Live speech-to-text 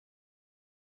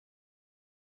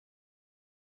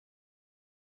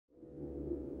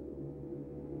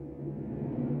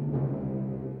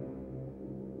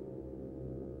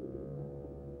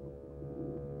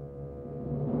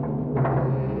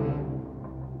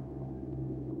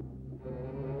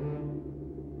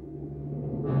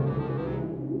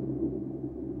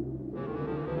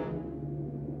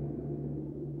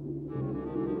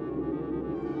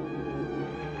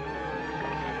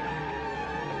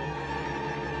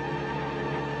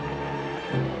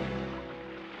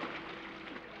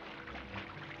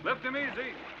Lift him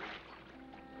easy.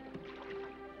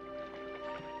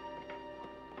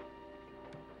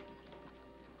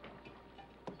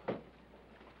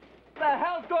 What the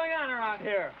hell's going on around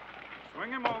here?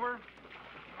 Swing him over.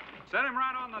 Set him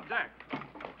right on the deck.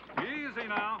 Easy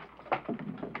now.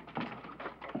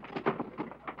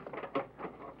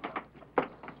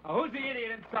 Oh, who's the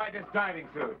idiot inside this diving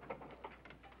suit?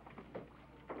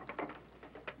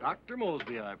 Dr.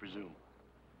 Mosby, I presume.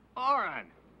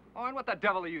 Oren! Oren, what the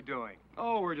devil are you doing?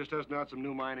 Oh, we're just testing out some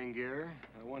new mining gear.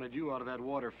 I wanted you out of that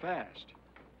water fast.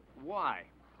 Why?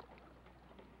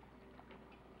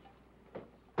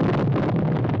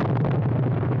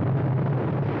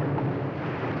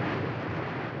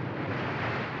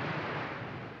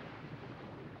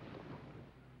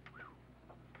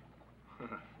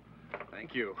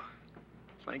 Thank you.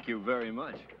 Thank you very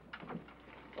much.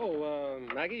 Oh,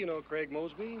 Maggie, you know Craig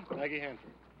Mosby? Maggie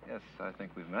Hanford. Yes, I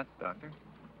think we've met, Doctor.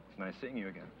 It's nice seeing you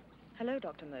again. Hello,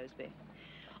 Dr. Mosby.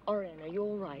 Oren, are you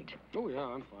all right? Oh, yeah,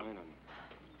 I'm fine.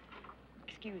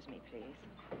 Excuse me, please.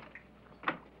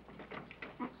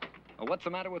 Oh, what's the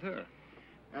matter with her?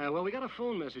 Well, we got a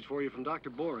phone message for you from Dr.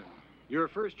 Boren. Your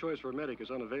first choice for a medic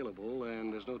is unavailable,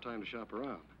 and there's no time to shop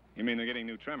around. You mean they're getting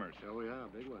new tremors? Oh, yeah,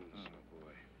 big ones. Oh,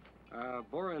 boy.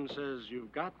 Boren says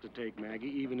you've got to take Maggie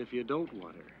even if you don't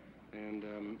want her. And,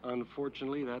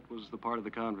 unfortunately, that was the part of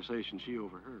the conversation she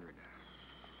overheard.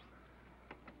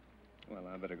 Well,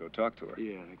 I better go talk to her.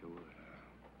 Yeah, I think I would.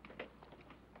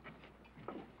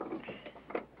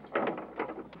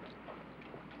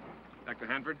 Dr.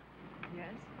 Hanford?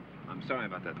 Yes? I'm sorry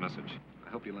about that message. I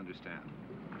hope you'll understand.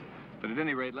 But at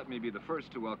any rate, let me be the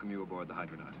first to welcome you aboard the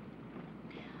Hydronaut.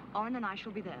 Oren and I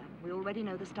shall be there. We already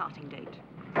know the starting date.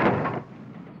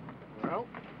 Well?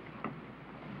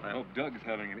 I hope Doug's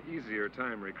having an easier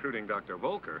time recruiting Dr.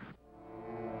 Volker.